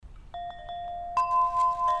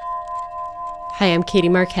Hi, I'm Katie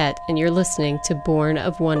Marquette, and you're listening to Born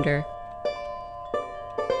of Wonder.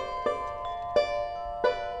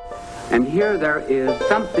 And here there is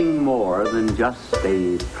something more than just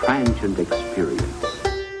a transient experience.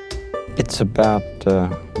 It's about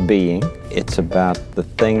being. It's about the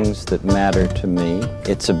things that matter to me.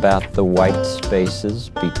 It's about the white spaces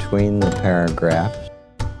between the paragraphs.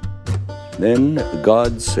 Then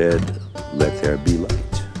God said, "Let there be light."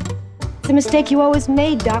 It's a mistake you always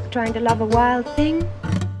made, Doc, trying to love a wild thing.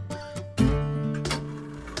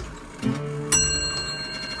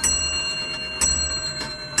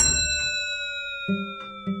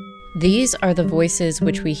 These are the voices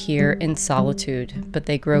which we hear in solitude, but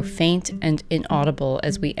they grow faint and inaudible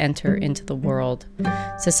as we enter into the world.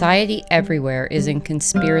 Society everywhere is in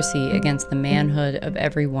conspiracy against the manhood of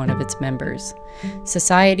every one of its members.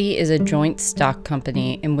 Society is a joint stock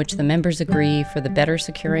company in which the members agree, for the better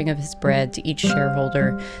securing of his bread to each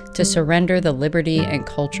shareholder, to surrender the liberty and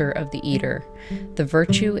culture of the eater. The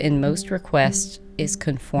virtue in most requests is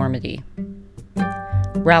conformity.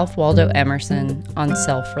 Ralph Waldo Emerson on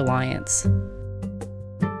self-reliance.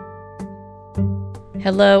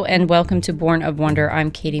 Hello and welcome to Born of Wonder.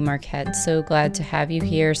 I'm Katie Marquette. So glad to have you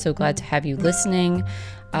here. So glad to have you listening.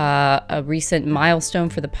 A recent milestone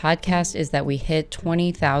for the podcast is that we hit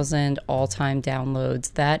 20,000 all-time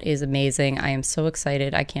downloads. That is amazing. I am so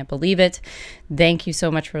excited. I can't believe it. Thank you so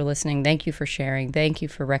much for listening. Thank you for sharing. Thank you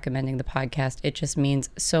for recommending the podcast. It just means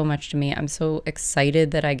so much to me. I'm so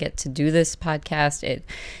excited that I get to do this podcast. It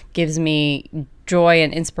gives me joy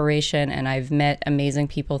and inspiration, and I've met amazing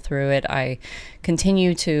people through it. I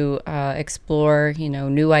continue to explore,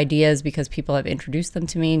 new ideas because people have introduced them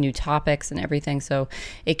to me, new topics and everything. So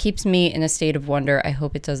it keeps me in a state of wonder. I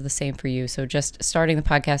hope it does the same for you. So just starting the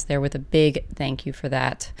podcast there with a big thank you for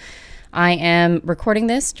that. I am recording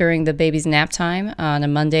this during the baby's nap time on a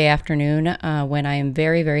Monday afternoon when I am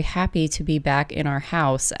very, very happy to be back in our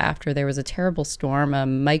house after there was a terrible storm, a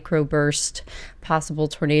microburst, possible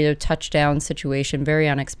tornado touchdown situation, very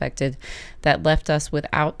unexpected, that left us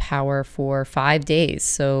without power for 5 days.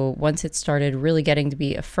 So once it started really getting to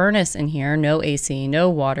be a furnace in here, no AC, no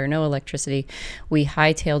water, no electricity, we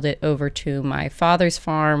hightailed it over to my father's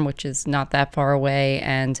farm, which is not that far away,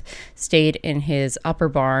 and stayed in his upper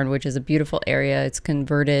barn, which is a beautiful area. It's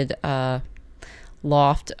converted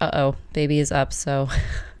loft. Baby is up, so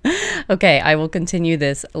okay, I will continue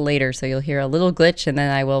this later, so you'll hear a little glitch and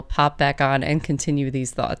then I will pop back on and continue these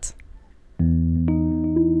thoughts.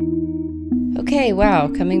 Okay, wow,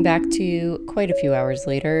 coming back to you quite a few hours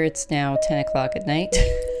later. It's now 10 o'clock at night.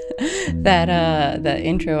 The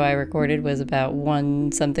intro I recorded was about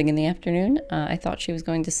 1 something in the afternoon. I thought she was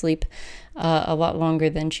going to sleep a lot longer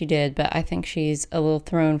than she did, but I think she's a little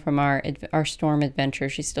thrown from our storm adventure.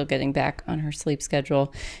 She's still getting back on her sleep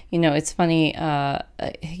schedule. It's funny,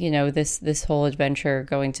 this whole adventure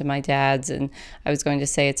going to my dad's, and I was going to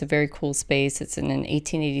say it's a very cool space. It's in an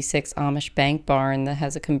 1886 Amish bank barn that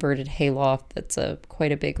has a converted hayloft that's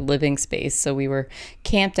quite a big living space. So we were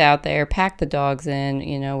camped out there, packed the dogs in.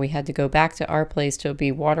 We had to go back to our place to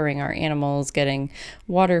be watering our animals, getting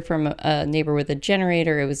water from a neighbor with a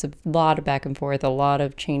generator. It was a lot of back and forth, a lot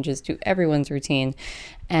of changes to everyone's routine.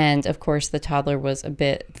 And of course, the toddler was a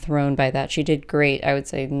bit thrown by that. She did great, I would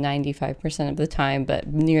say 95% of the time, but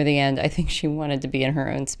near the end, I think she wanted to be in her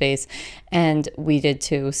own space, and we did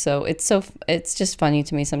too. So it's just funny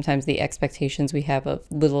to me sometimes the expectations we have of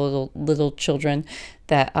little children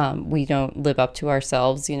that we don't live up to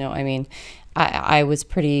ourselves. I was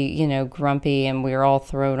pretty, grumpy, and we were all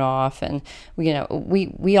thrown off, and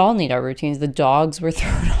we all need our routines. The dogs were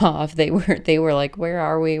thrown off. They were like, where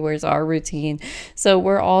are we? Where's our routine? So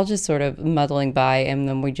we're all just sort of muddling by, and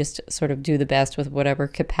then we just sort of do the best with whatever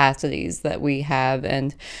capacities that we have.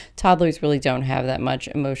 And toddlers really don't have that much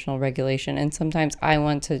emotional regulation. And sometimes I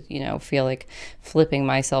want to, feel like flipping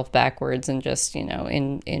myself backwards and just,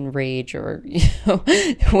 in rage, or,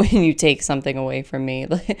 when you take something away from me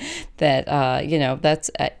that,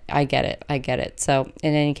 I get it. So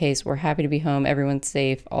in any case, we're happy to be home. Everyone's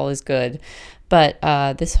safe. All is good. But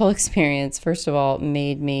this whole experience, first of all,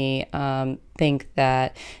 made me think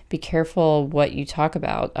that be careful what you talk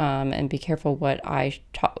about, and be careful what I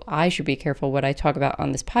should be careful what I talk about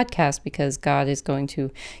on this podcast, because God is going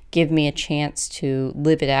to give me a chance to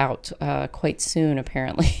live it out quite soon,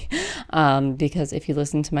 apparently. Because if you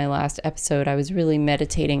listen to my last episode, I was really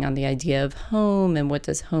meditating on the idea of home and what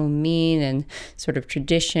does home mean, and sort of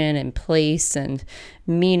tradition and place and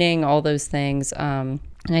meaning, all those things.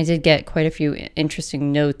 And I did get quite a few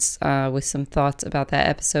interesting notes with some thoughts about that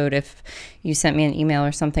episode. If you sent me an email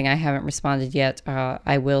or something, I haven't responded yet.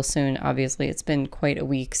 I will soon. Obviously, it's been quite a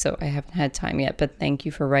week, so I haven't had time yet. But thank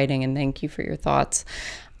you for writing, and thank you for your thoughts.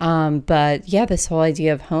 But yeah, this whole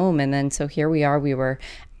idea of home. And then so here we are. We were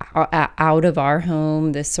out of our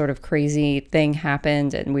home. This sort of crazy thing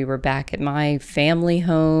happened, and we were back at my family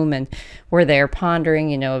home, and we're there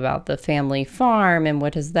pondering, about the family farm and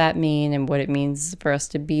what does that mean and what it means for us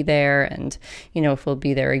to be there, and if we'll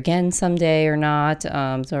be there again someday or not.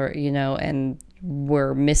 And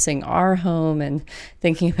we're missing our home and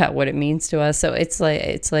thinking about what it means to us. So it's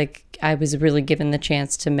like I was really given the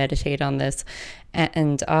chance to meditate on this.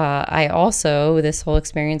 And I also, this whole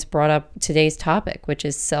experience brought up today's topic, which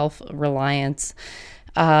is self-reliance,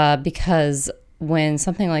 because when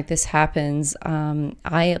something like this happens,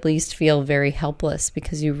 I at least feel very helpless,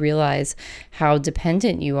 because you realize how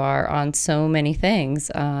dependent you are on so many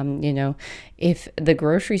things. If the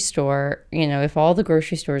grocery store, if all the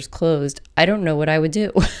grocery stores closed, I don't know what I would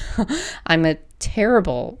do. I'm a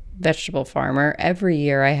terrible vegetable farmer. Every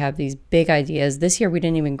year I have these big ideas. This year we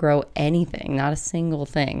didn't even grow anything, not a single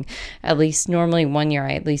thing. At least normally one year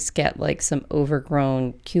I at least get like some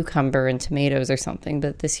overgrown cucumber and tomatoes or something,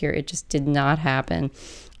 but this year it just did not happen.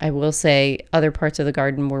 I will say other parts of the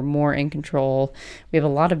garden were more in control. We have a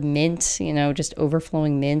lot of mint, just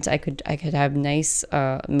overflowing mint. I could have nice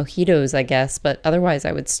mojitos, I guess, but otherwise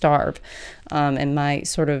I would starve. And my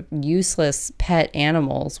sort of useless pet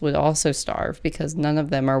animals would also starve, because none of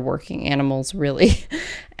them are working animals really.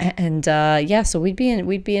 And so we'd be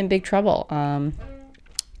in big trouble.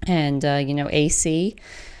 AC,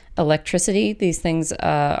 electricity, these things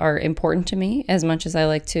are important to me as much as I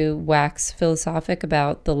like to wax philosophic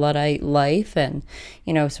about the Luddite life and,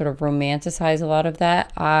 sort of romanticize a lot of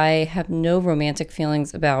that. I have no romantic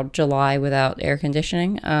feelings about July without air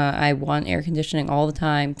conditioning. I want air conditioning all the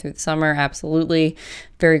time through the summer, absolutely.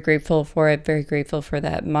 Very grateful for it, very grateful for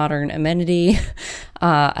that modern amenity.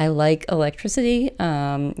 I like electricity.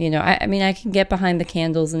 I can get behind the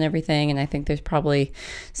candles and everything, and I think there's probably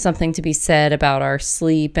something to be said about our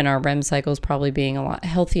sleep and our REM cycles probably being a lot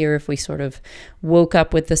healthier if we sort of woke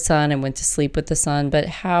up with the sun and went to sleep with the sun. But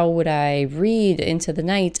how would I read into the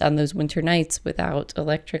night on those winter nights without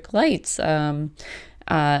electric lights?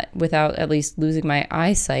 Without at least losing my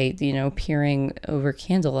eyesight, peering over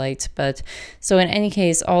candlelight. But so in any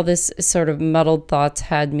case, all this sort of muddled thoughts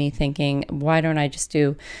had me thinking, why don't I just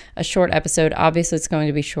do a short episode? Obviously, it's going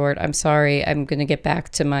to be short. I'm sorry. I'm going to get back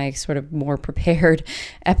to my sort of more prepared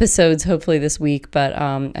episodes, hopefully this week. But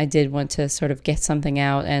I did want to sort of get something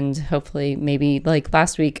out, and hopefully maybe like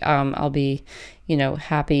last week, I'll be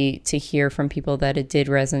happy to hear from people that it did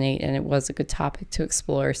resonate and it was a good topic to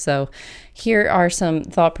explore. So here are some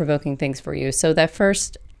thought-provoking things for you. So that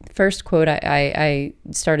first quote I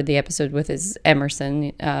started the episode with is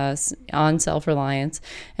Emerson on self-reliance.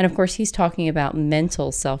 And of course, he's talking about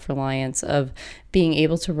mental self-reliance, of being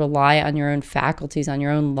able to rely on your own faculties, on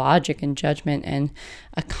your own logic and judgment, and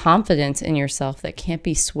a confidence in yourself that can't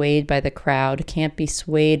be swayed by the crowd, can't be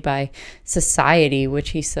swayed by society, which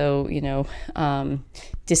he so,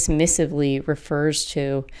 dismissively refers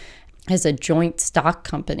to as a joint stock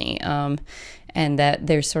company. And that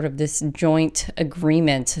there's sort of this joint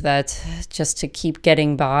agreement that just to keep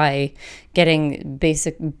getting by, getting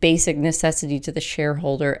basic necessity to the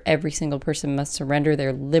shareholder, every single person must surrender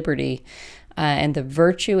their liberty. And the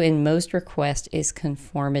virtue in most request is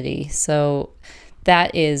conformity. So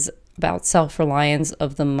that is about self-reliance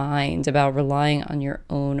of the mind, about relying on your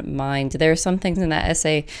own mind. There are some things in that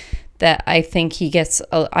essay that I think he gets,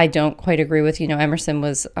 I don't quite agree with. Emerson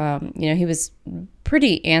was, he was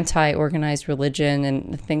pretty anti-organized religion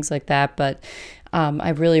and things like that, but I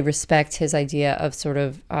really respect his idea of sort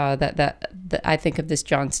of that I think of this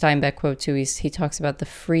John Steinbeck quote too. He talks about the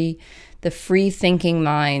free thinking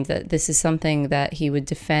mind, that this is something that he would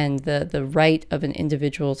defend, the right of an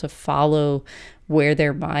individual to follow where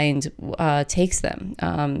their mind takes them.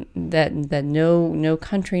 That no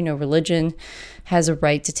country, no religion has a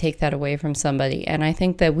right to take that away from somebody. And I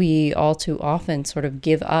think that we all too often sort of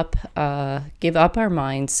give up our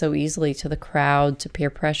minds so easily to the crowd, to peer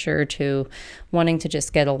pressure, to wanting to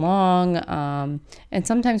just get along. And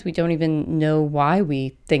sometimes we don't even know why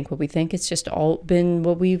we think what we think. It's just all been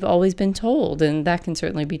what we've always been told. And that can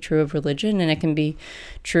certainly be true of religion, and it can be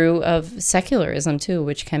true of secularism too,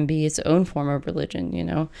 which can be its own form of religion.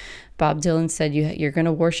 Bob Dylan said you're going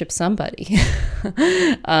to worship somebody.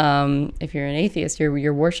 If you're an atheist,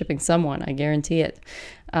 you're worshiping someone. I guarantee it.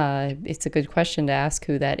 It's a good question to ask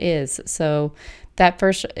who that is. So that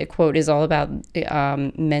first quote is all about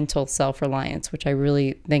mental self-reliance, which I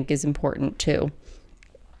really think is important too.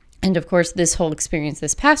 And of course, this whole experience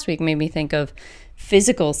this past week made me think of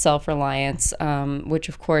physical self-reliance, which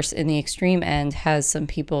of course in the extreme end has some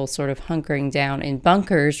people sort of hunkering down in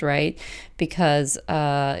bunkers, right? Because,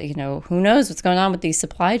 who knows what's going on with these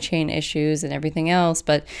supply chain issues and everything else,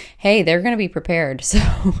 but hey, they're going to be prepared. So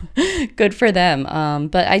good for them.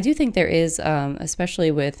 But I do think there is,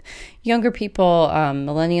 especially with younger people,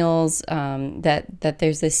 millennials, that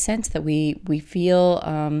there's this sense that we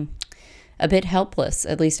feel a bit helpless,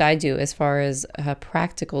 at least I do, as far as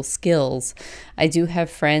practical skills. I do have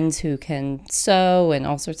friends who can sew and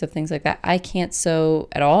all sorts of things like that. I can't sew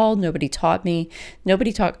at all. Nobody taught me.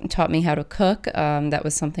 Nobody taught me how to cook. That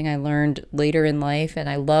was something I learned later in life, and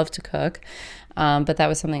I love to cook. But that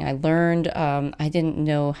was something I learned. I didn't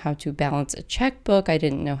know how to balance a checkbook. I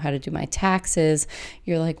didn't know how to do my taxes.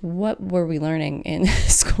 You're like, what were we learning in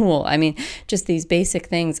school? I mean, just these basic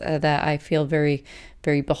things that I feel very,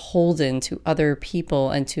 very beholden to other people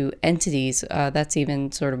and to entities. That's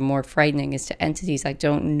even sort of more frightening, is to entities I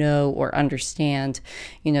don't know or understand.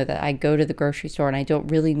 That I go to the grocery store and I don't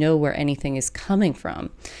really know where anything is coming from.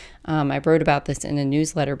 I wrote about this in a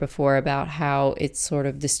newsletter before, about how it sort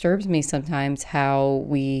of disturbs me sometimes how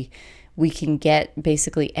we can get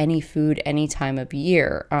basically any food any time of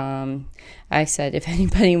year. I said, if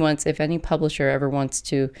any publisher ever wants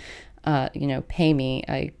to pay me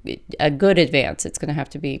a good advance, it's going to have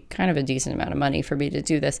to be kind of a decent amount of money for me to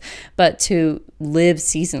do this, but to live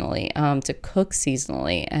seasonally, to cook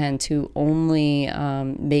seasonally, and to only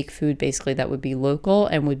make food basically that would be local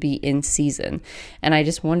and would be in season. And I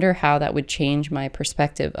just wonder how that would change my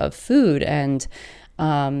perspective of food and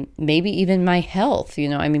maybe even my health.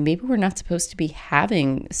 Maybe we're not supposed to be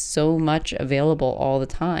having so much available all the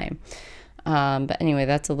time. But anyway,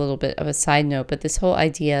 that's a little bit of a side note. But this whole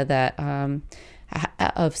idea that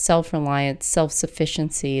of self-reliance,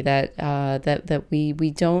 self-sufficiency, that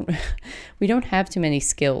we don't have too many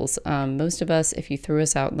skills. Most of us, if you threw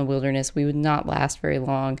us out in the wilderness, we would not last very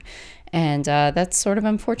long. And that's sort of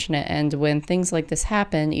unfortunate. And when things like this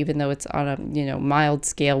happen, even though it's on a mild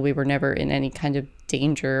scale, we were never in any kind of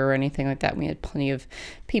danger or anything like that. We had plenty of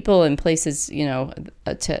people and places,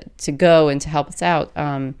 to go and to help us out.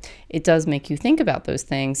 It does make you think about those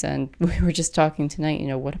things. And we were just talking tonight,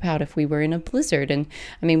 what about if we were in a blizzard? And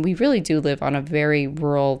we really do live on a very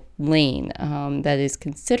rural lane that is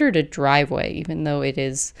considered a driveway, even though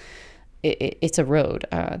it's a road.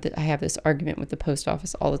 I have this argument with the post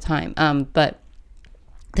office all the time. But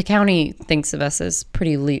the county thinks of us as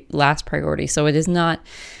pretty last priority. So it is not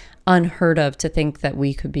unheard of to think that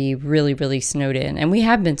we could be really, really snowed in. And we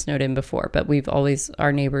have been snowed in before, but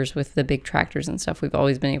our neighbors with the big tractors and stuff, we've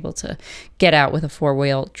always been able to get out with a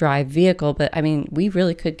 4-wheel drive vehicle. But we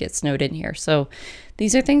really could get snowed in here. So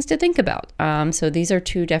these are things to think about. So these are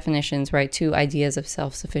two definitions, right? Two ideas of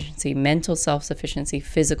self-sufficiency: mental self-sufficiency,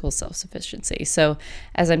 physical self-sufficiency. So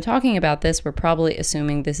as I'm talking about this, we're probably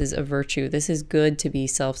assuming this is a virtue. This is good to be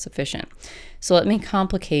self-sufficient. So let me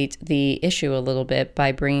complicate the issue a little bit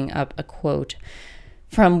by bringing up a quote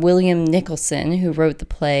from William Nicholson, who wrote the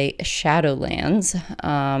play Shadowlands.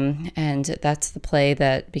 And that's the play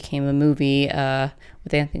that became a movie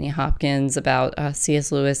with Anthony Hopkins about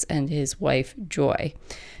C.S. Lewis and his wife, Joy.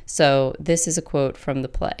 So this is a quote from the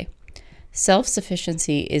play.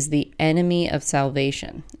 "Self-sufficiency is the enemy of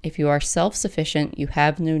salvation. If you are self-sufficient, you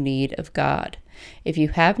have no need of God. If you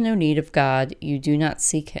have no need of God, you do not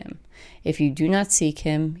seek him. If you do not seek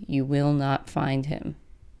him, you will not find him."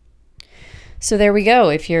 So there we go.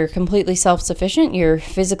 If you're completely self-sufficient, you're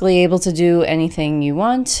physically able to do anything you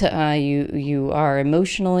want. You are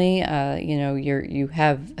emotionally, you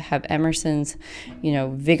have Emerson's,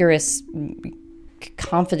 vigorous,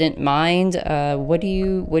 confident mind. What do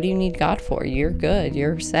you need God for? You're good.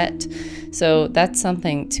 You're set. So that's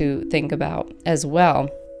something to think about as well.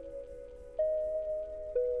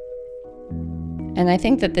 And I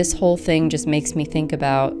think that this whole thing just makes me think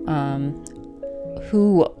about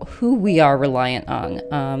who we are reliant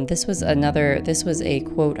on. This was a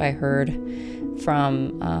quote I heard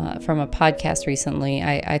from a podcast recently.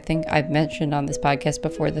 I think I've mentioned on this podcast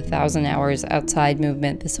before the 1,000 hours outside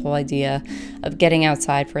movement, this whole idea of getting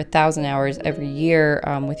outside for 1,000 hours every year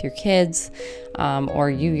with your kids, or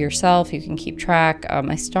you yourself. You can keep track.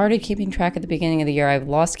 I started keeping track at the beginning of the year. I've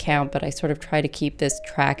lost count, but I sort of try to keep this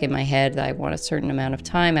track in my head that I want a certain amount of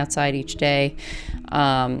time outside each day,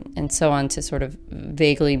 and so on, to sort of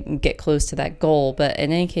vaguely get close to that goal. But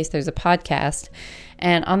in any case, there's a podcast,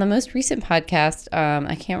 And on the most recent podcast,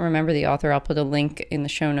 I can't remember the author. I'll put a link in the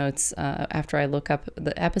show notes after I look up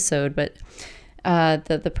the episode. But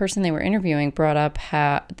the person they were interviewing brought up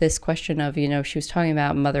this question of, she was talking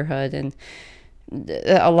about motherhood and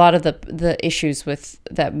a lot of the issues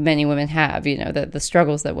that many women have, the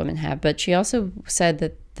struggles that women have. But she also said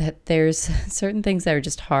that there's certain things that are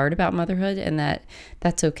just hard about motherhood, and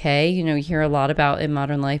that's okay. You hear a lot about in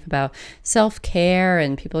modern life about self-care,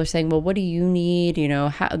 and people are saying, well, what do you need?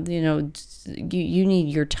 How, you need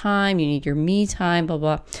your time, you need your me time, blah,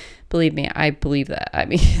 blah. Believe me, I believe that. I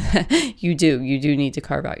mean, you do need to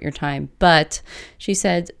carve out your time. But she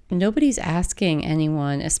said, nobody's asking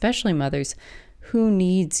anyone, especially mothers, who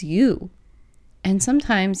needs you. And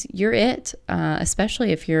sometimes you're it,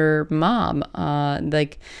 especially if you're mom,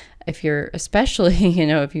 if you're, especially,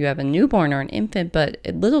 if you have a newborn or an infant, but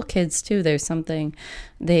little kids too, there's something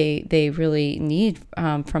they really need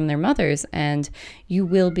from their mothers, and you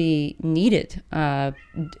will be needed.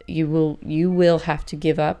 You will have to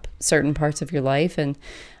give up certain parts of your life, and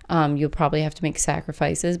you'll probably have to make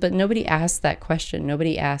sacrifices, but nobody asks that question.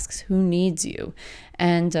 Nobody asks who needs you,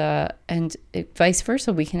 and vice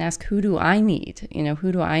versa. We can ask, who do I need?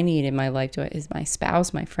 Who do I need in my life? Is my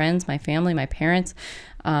spouse, my friends, my family, my parents,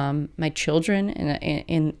 my children?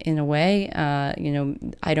 In a way,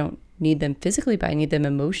 I don't need them physically, but I need them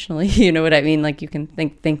emotionally. You know what I mean? Like, you can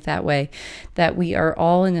think that way. That we are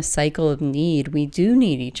all in a cycle of need. We do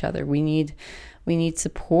need each other. We need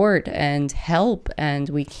support and help, and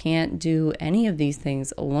we can't do any of these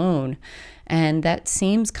things alone. And that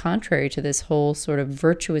seems contrary to this whole sort of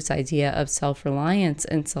virtuous idea of self-reliance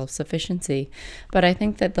and self-sufficiency. But I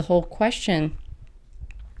think that the whole question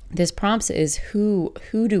this prompts is, who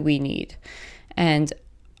do we need? And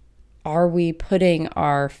are we putting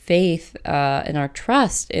our faith and our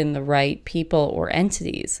trust in the right people or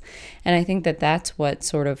entities? And I think that that's what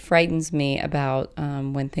sort of frightens me about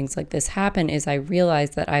when things like this happen, is I realize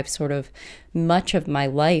that I've sort of, much of my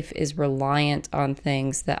life is reliant on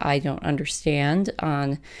things that I don't understand,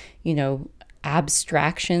 on,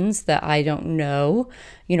 abstractions that I don't know.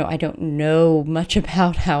 I don't know much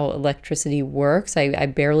about how electricity works. I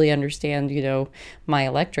barely understand, my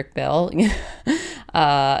electric bill.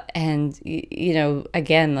 And,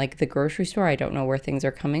 again, like the grocery store, I don't know where things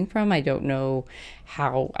are coming from. I don't know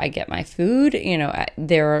how I get my food.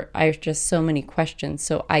 There are just so many questions.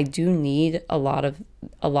 So I do need a lot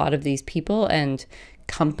of these people and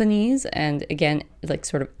companies, and again, like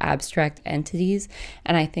sort of abstract entities.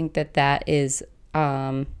 And I think that is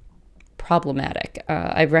problematic.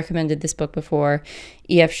 I've recommended this book before,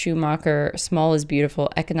 E.F. Schumacher, Small is Beautiful,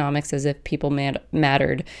 Economics as If People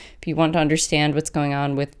Mattered. If you want to understand what's going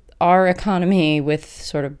on with our economy, with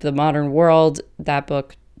sort of the modern world, that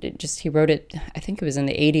book, he wrote it, I think it was in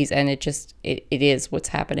the 80s, and it is what's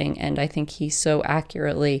happening. And I think he so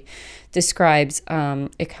accurately describes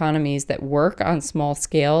economies that work on small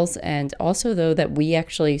scales, and also, though, that we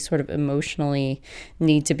actually sort of emotionally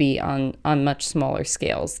need to be on much smaller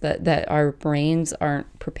scales, that our brains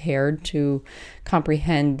aren't prepared to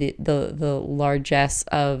comprehend the largesse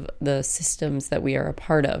of the systems that we are a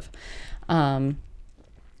part of.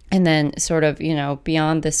 And then sort of,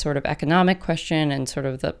 beyond this sort of economic question and sort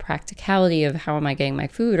of the practicality of how am I getting my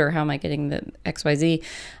food, or how am I getting the XYZ,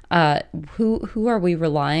 who are we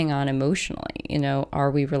relying on emotionally?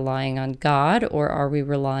 Are we relying on God, or are we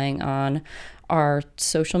relying on our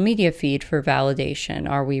social media feed for validation?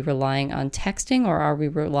 Are we relying on texting, or are we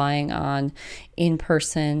relying on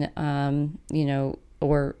in-person,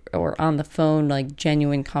 or on the phone, like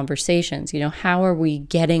genuine conversations? How are we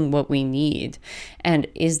getting what we need? And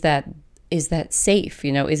is that safe?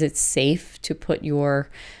 Is it safe to put your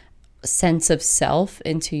sense of self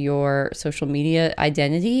into your social media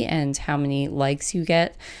identity and how many likes you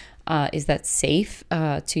get? Is that safe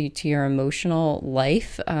to your emotional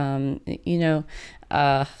life?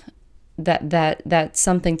 That's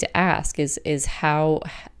something to ask, is how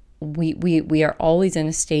we are always in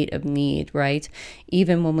a state of need, right?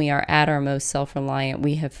 Even when we are at our most self-reliant,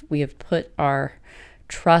 we have put our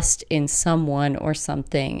trust in someone or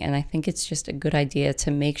something. And I think it's just a good idea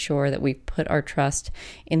to make sure that we put our trust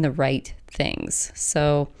in the right things.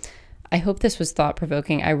 So I hope this was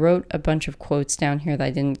thought-provoking. I wrote a bunch of quotes down here that I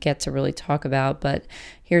didn't get to really talk about, but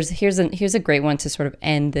here's a great one to sort of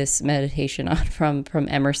end this meditation on from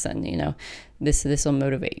Emerson. This will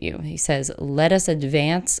motivate you. He says, "Let us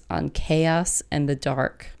advance on chaos and the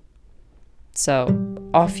dark." So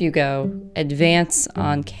off you go, advance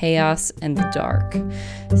on chaos and the dark.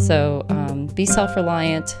 So be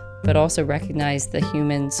self-reliant, but also recognize the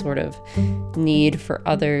human sort of need for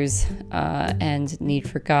others, and need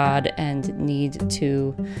for God, and need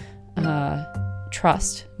to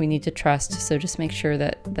trust. We need to trust. So just make sure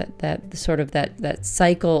that sort of that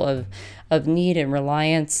cycle of need and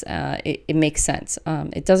reliance, it makes sense.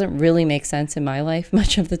 It doesn't really make sense in my life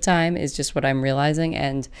much of the time, is just what I'm realizing.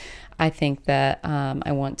 And I think that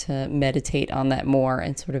I want to meditate on that more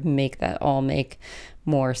and sort of make that all make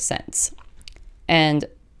more sense. And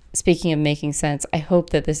speaking of making sense, I hope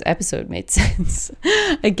that this episode made sense.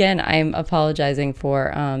 Again, I'm apologizing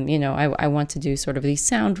for, I want to do sort of these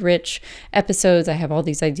sound-rich episodes. I have all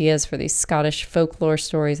these ideas for these Scottish folklore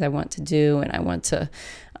stories I want to do, and I want to,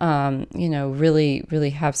 really, really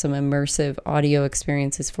have some immersive audio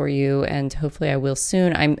experiences for you, and hopefully I will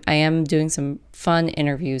soon. I am doing some fun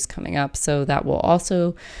interviews coming up, so that will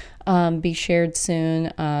also be shared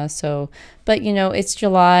soon. But it's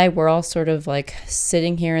July. We're all sort of like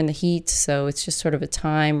sitting here in the heat. So it's just sort of a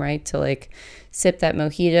time, right, to like sip that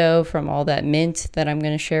mojito from all that mint that I'm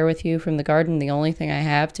going to share with you from the garden. The only thing I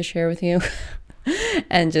have to share with you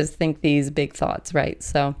and just think these big thoughts, right?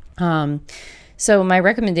 So my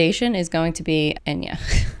recommendation is going to be Enya.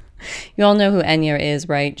 You all know who Enya is,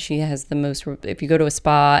 right? She has the most, if you go to a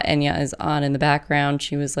spa, Enya is on in the background.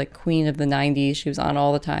 She was like queen of the 90s. She was on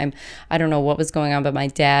all the time. I don't know what was going on, but my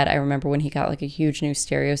dad, I remember when he got like a huge new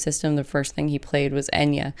stereo system, the first thing he played was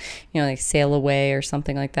Enya, like Sail Away or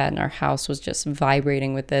something like that. And our house was just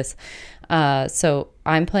vibrating with this. So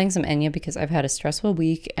I'm playing some Enya because I've had a stressful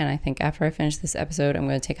week, and I think after I finish this episode, I'm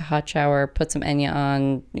going to take a hot shower, put some Enya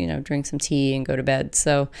on, drink some tea, and go to bed.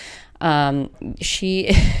 So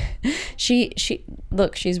she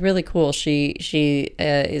look, she's really cool. She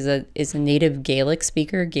is a native Gaelic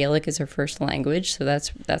speaker. Gaelic is her first language, so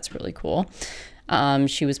that's really cool.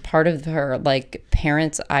 She was part of her like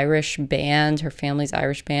parents' Irish band, her family's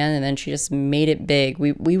Irish band, and then she just made it big.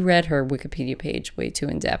 We read her Wikipedia page way too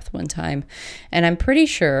in depth one time, and I'm pretty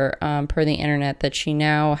sure, per the internet, that she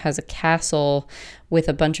now has a castle with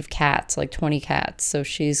a bunch of cats, like 20 cats. So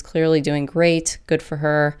she's clearly doing great. Good for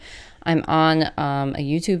her. I'm on a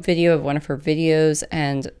YouTube video of one of her videos,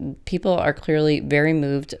 and people are clearly very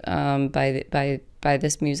moved by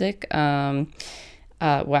this music.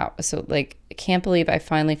 Wow. So like, I can't believe I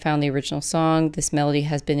finally found the original song. This melody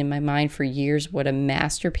has been in my mind for years. What a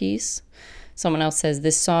masterpiece. Someone else says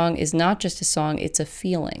this song is not just a song, it's a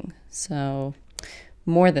feeling. So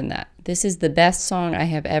more than that, this is the best song I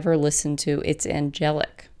have ever listened to. It's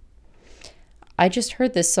angelic. I just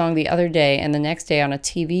heard this song the other day and the next day on a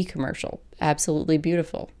TV commercial. Absolutely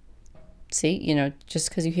beautiful. See, just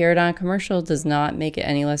because you hear it on a commercial does not make it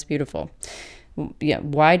any less beautiful. Yeah,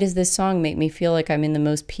 why does this song make me feel like I'm in the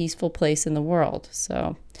most peaceful place in the world?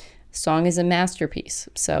 So, song is a masterpiece.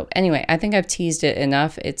 So, anyway, I think I've teased it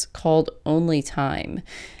enough. It's called Only Time,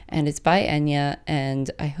 and it's by Enya, and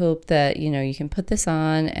I hope that, you can put this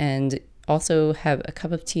on and also have a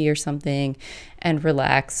cup of tea or something and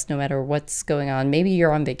relax no matter what's going on. Maybe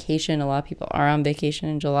you're on vacation. A lot of people are on vacation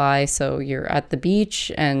in July, so you're at the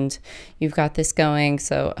beach and you've got this going.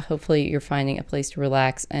 So hopefully you're finding a place to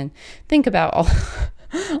relax and think about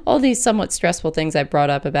all these somewhat stressful things I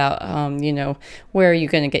brought up about, where are you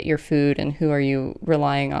going to get your food and who are you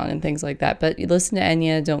relying on and things like that. But you listen to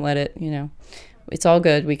Enya, don't let it, it's all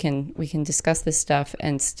good. We can discuss this stuff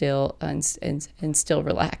and still still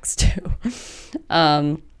relax too.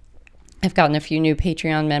 I've gotten a few new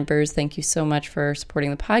Patreon members. Thank you so much for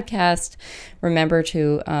supporting the podcast. Remember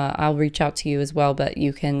to, I'll reach out to you as well, but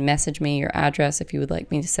you can message me your address if you would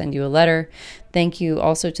like me to send you a letter. Thank you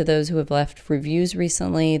also to those who have left reviews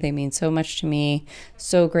recently. They mean so much to me.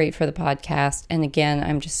 So great for the podcast. And again,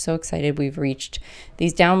 I'm just so excited we've reached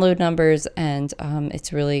these download numbers, and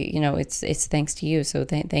it's really, it's thanks to you. So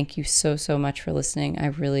thank you so much for listening. I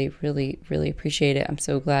really, really, really appreciate it. I'm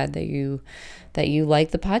so glad that you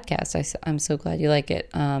like the podcast. I'm so glad you like it.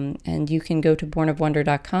 And you can go to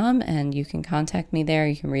bornofwonder.com and you can contact me there.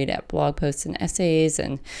 You can read blog posts and essays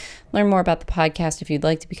and learn more about the podcast. If you'd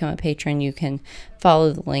like to become a patron, you can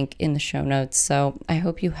follow the link in the show notes. So I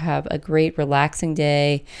hope you have a great, relaxing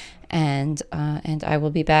day, and I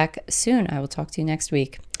will be back soon. I will talk to you next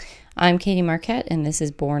week. I'm Katie Marquette, and this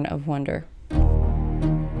is Born of Wonder.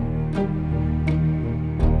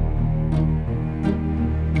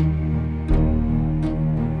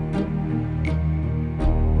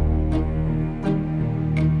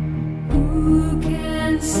 Who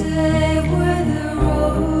can say where the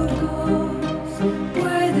road goes,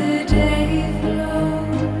 where the day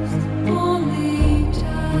flows? Only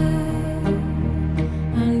time.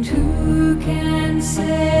 And who can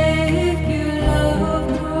say if your love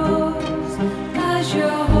grows as your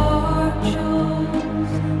heart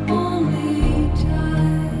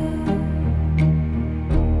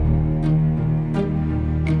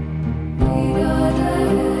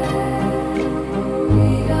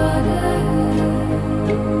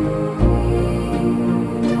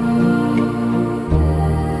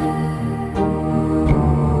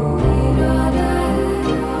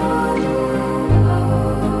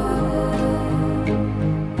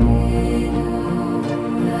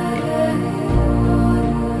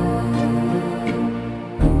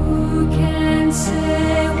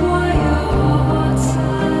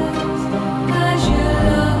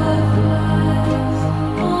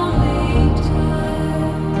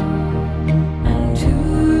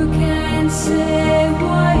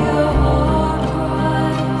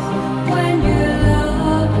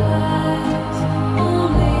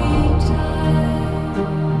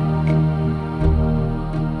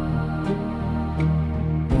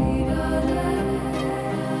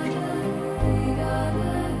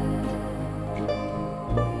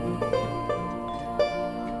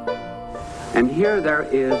here there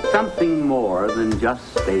is something more than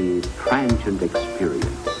just a transient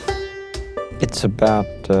experience. It's about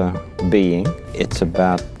being. It's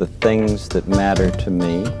about the things that matter to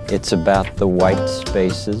me. It's about the white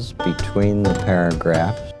spaces between the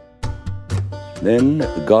paragraphs. Then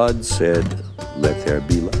God said, let there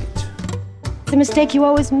be light. It's a mistake you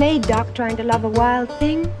always made, Doc, trying to love a wild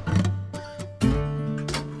thing.